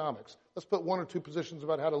about economics. Let's put one or two positions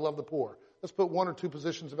about how to love the poor. Let's put one or two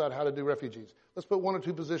positions about how to do refugees. Let's put one or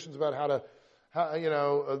two positions about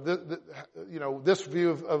this view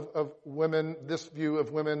of women, this view of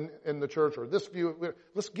women in the church, or this view of,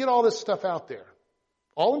 let's get all this stuff out there.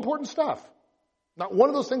 All important stuff. Not one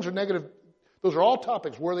of those things are negative. Those are all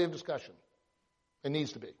topics worthy of discussion. It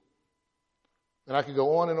needs to be. And I could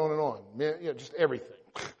go on and on and on. Just everything.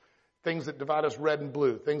 Things that divide us red and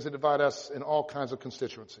blue. Things that divide us in all kinds of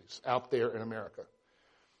constituencies out there in America.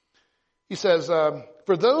 He says,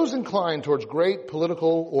 for those inclined towards great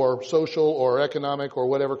political or social or economic or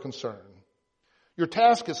whatever concern, your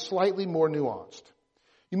task is slightly more nuanced.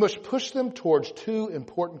 You must push them towards two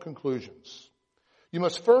important conclusions. You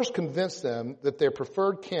must first convince them that their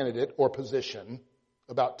preferred candidate or position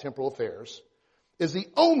about temporal affairs is the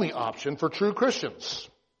only option for true Christians.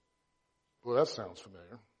 Well, that sounds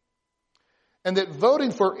familiar. And that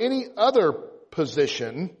voting for any other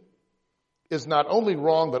position is not only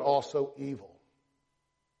wrong, but also evil.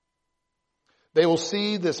 They will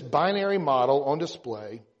see this binary model on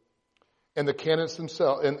display and the candidates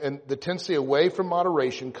themselves, and the tendency away from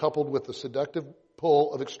moderation coupled with the seductive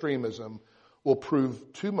pull of extremism will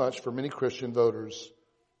prove too much for many Christian voters,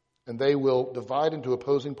 and they will divide into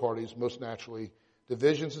opposing parties most naturally.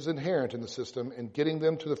 Divisions is inherent in the system, and getting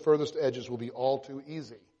them to the furthest edges will be all too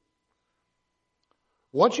easy.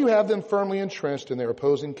 Once you have them firmly entrenched in their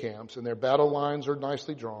opposing camps and their battle lines are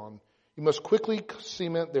nicely drawn, you must quickly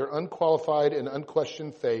cement their unqualified and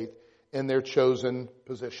unquestioned faith in their chosen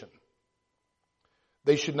position.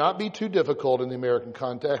 They should not be too difficult in the American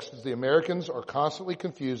context, as the Americans are constantly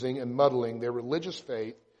confusing and muddling their religious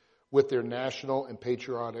faith with their national and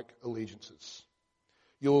patriotic allegiances.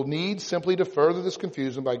 You will need simply to further this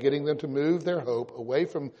confusion by getting them to move their hope away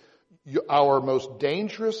from our most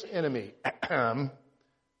dangerous enemy,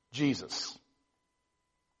 Jesus,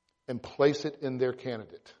 and place it in their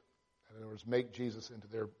candidate. In other words, make Jesus into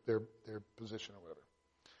their position or whatever.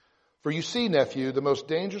 For you see, nephew, the most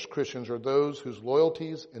dangerous Christians are those whose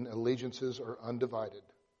loyalties and allegiances are undivided,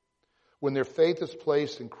 when their faith is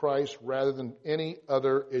placed in Christ rather than any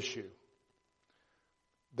other issue.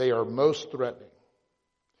 They are most threatening.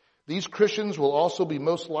 These Christians will also be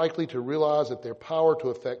most likely to realize that their power to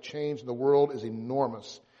affect change in the world is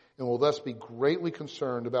enormous and will thus be greatly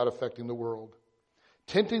concerned about affecting the world.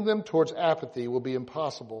 Tempting them towards apathy will be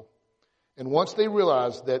impossible. And once they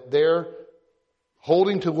realize that their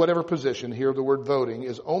holding to whatever position, here the word voting,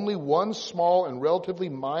 is only one small and relatively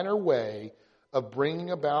minor way of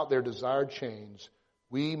bringing about their desired change,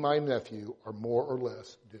 we, my nephew, are more or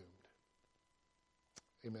less doomed.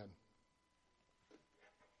 Amen.